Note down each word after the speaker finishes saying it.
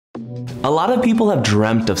A lot of people have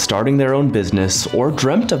dreamt of starting their own business or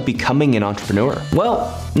dreamt of becoming an entrepreneur.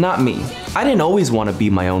 Well, not me. I didn't always want to be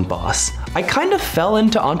my own boss. I kind of fell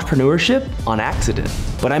into entrepreneurship on accident,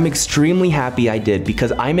 but I'm extremely happy I did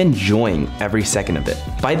because I'm enjoying every second of it.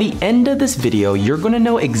 By the end of this video, you're going to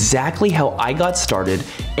know exactly how I got started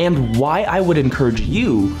and why I would encourage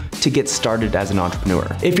you to get started as an entrepreneur.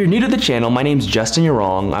 If you're new to the channel, my name's Justin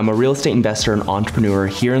Yaron. I'm a real estate investor and entrepreneur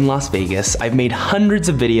here in Las Vegas. I've made hundreds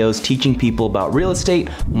of videos teaching people about real estate,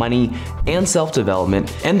 money, and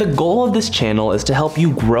self-development. And the goal of this channel is to help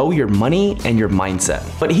you grow your money and your mindset.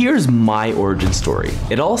 But here's my origin story.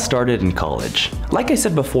 It all started in college. Like I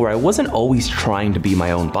said before, I wasn't always trying to be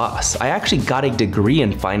my own boss. I actually got a degree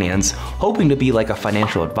in finance, hoping to be like a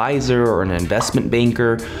financial advisor or an investment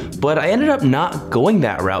banker, but I ended up not going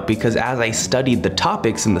that route because as I studied the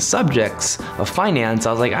topics and the subjects of finance,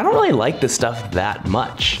 I was like, I don't really like this stuff that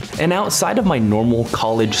much. And outside of my normal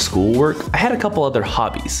college schoolwork, I had a couple other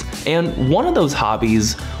hobbies. And one of those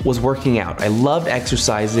hobbies was working out. I loved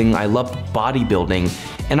exercising, I loved bodybuilding,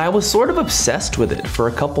 and I was sort of obsessed with it for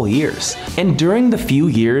a couple years. And during the few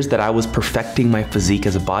years that I was perfecting my physique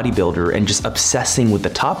as a bodybuilder and just obsessing with the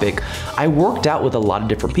topic, I worked out with a lot of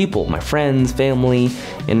different people, my friends, family,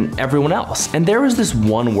 and everyone else. And there was this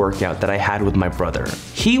one workout that I had with my brother.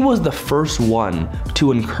 He was the first one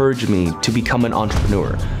to encourage me to become an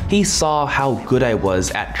entrepreneur. He saw how good I was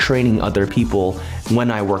at training other people when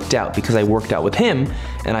I worked out because I worked out with him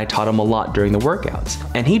and I taught him a lot during the workouts.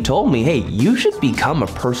 And he told me, hey, you should become a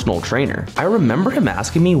personal trainer. I remember him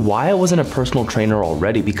asking me why I wasn't a personal trainer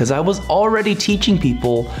already because I was already teaching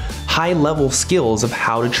people high-level skills of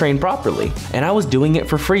how to train properly. And I was doing it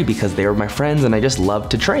for free because they were my friends and I just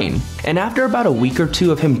loved to train. And after about a week or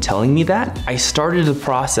two of him telling me that, I started the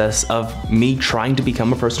process of me trying to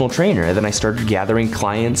become a personal trainer. And then I started gathering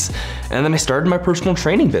clients and then I started my personal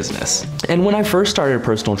training business. And when I first started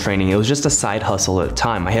personal training, it was just a side hustle at the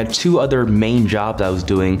time. I had two other main jobs I was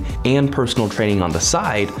doing and personal training on the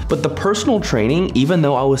side, but the personal training, even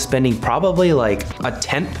though I was spending probably like a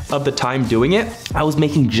tenth of the time doing it, I was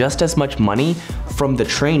making just as much money from the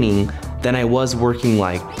training than I was working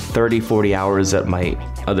like 30, 40 hours at my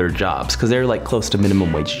other jobs because they're like close to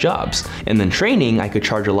minimum wage jobs. And then training, I could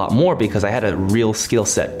charge a lot more because I had a real skill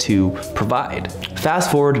set to provide.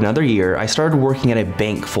 Fast forward another year, I started working at a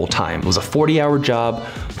bank full time. It was a 40-hour job,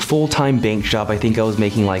 full-time bank job. I think I was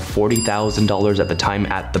making like $40,000 at the time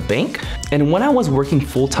at the bank. And when I was working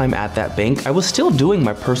full-time at that bank, I was still doing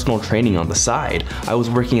my personal training on the side. I was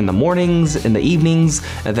working in the mornings, in the evenings,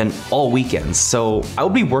 and then all weekends. So I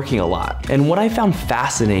would be working a lot. And what I found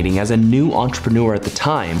fascinating as a new entrepreneur at the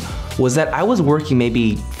time was that I was working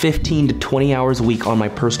maybe 15 to 20 hours a week on my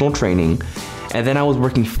personal training, and then I was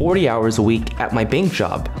working 40 hours a week at my bank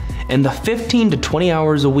job. And the 15 to 20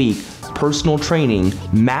 hours a week personal training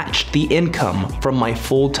matched the income from my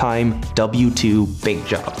full-time W-2 bank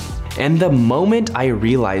job. And the moment I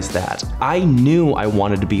realized that, I knew I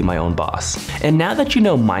wanted to be my own boss. And now that you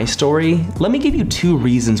know my story, let me give you two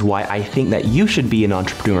reasons why I think that you should be an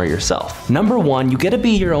entrepreneur yourself. Number one, you get to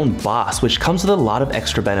be your own boss, which comes with a lot of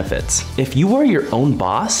extra benefits. If you are your own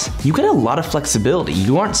boss, you get a lot of flexibility.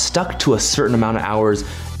 You aren't stuck to a certain amount of hours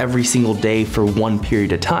every single day for one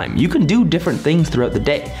period of time. You can do different things throughout the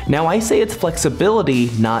day. Now I say it's flexibility,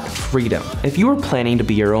 not freedom. If you are planning to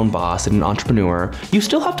be your own boss and an entrepreneur, you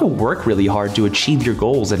still have to work really hard to achieve your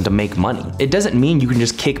goals and to make money. It doesn't mean you can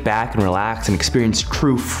just kick back and relax and experience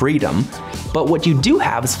true freedom, but what you do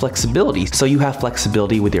have is flexibility. So you have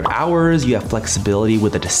flexibility with your hours, you have flexibility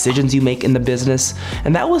with the decisions you make in the business,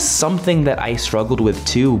 and that was something that I struggled with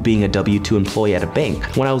too, being a W-2 employee at a bank.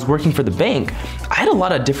 When I was working for the bank, I had a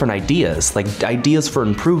lot of different ideas, like ideas for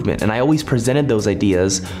improvement, and I always presented those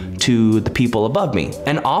ideas to the people above me.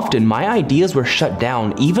 And often my ideas were shut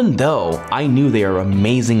down even though I knew they were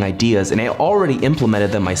amazing ideas and I already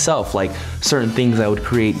implemented them myself, like certain things I would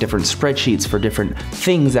create different spreadsheets for different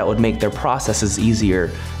things that would make their processes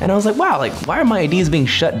easier. And I was like, wow, like why are my ideas being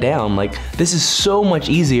shut down? Like this is so much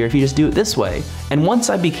easier if you just do it this way. And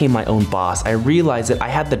once I became my own boss, I realized that I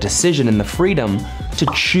had the decision and the freedom to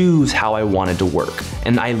choose how I wanted to work.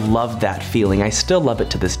 And I loved that feeling. I still love it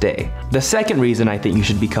to this day. The second reason I think you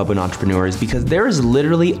should become an entrepreneur is because there is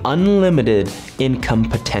literally unlimited income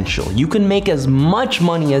potential. You can make as much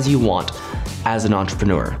money as you want as an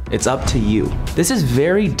entrepreneur. It's up to you. This is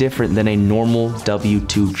very different than a normal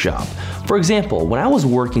W-2 job. For example, when I was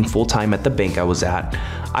working full-time at the bank I was at,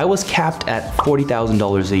 I was capped at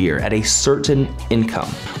 $40,000 a year at a certain income.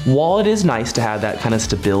 While it is nice to have that kind of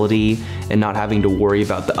stability and not having to worry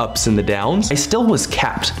about the ups and the downs, I still was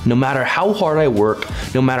capped. No matter how hard I worked,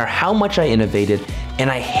 no matter how much I innovated, and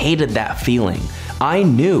I hated that feeling. I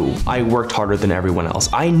knew I worked harder than everyone else.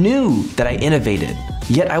 I knew that I innovated.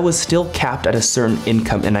 Yet I was still capped at a certain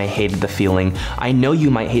income and I hated the feeling. I know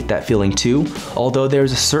you might hate that feeling too, although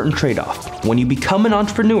there's a certain trade-off. When you become an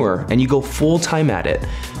entrepreneur and you go full-time at it,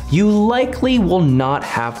 you likely will not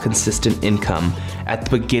have consistent income at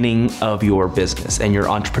the beginning of your business and your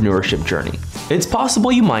entrepreneurship journey. It's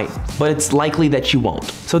possible you might, but it's likely that you won't.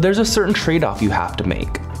 So there's a certain trade-off you have to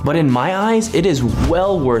make. But in my eyes, it is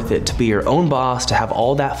well worth it to be your own boss, to have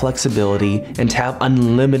all that flexibility, and to have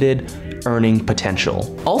unlimited earning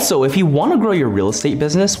potential. Also, if you want to grow your real estate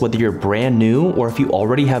business, whether you're brand new or if you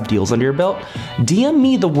already have deals under your belt, DM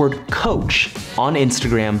me the word coach on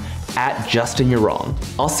Instagram @JustinYou'reWrong.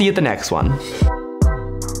 I'll see you at the next one.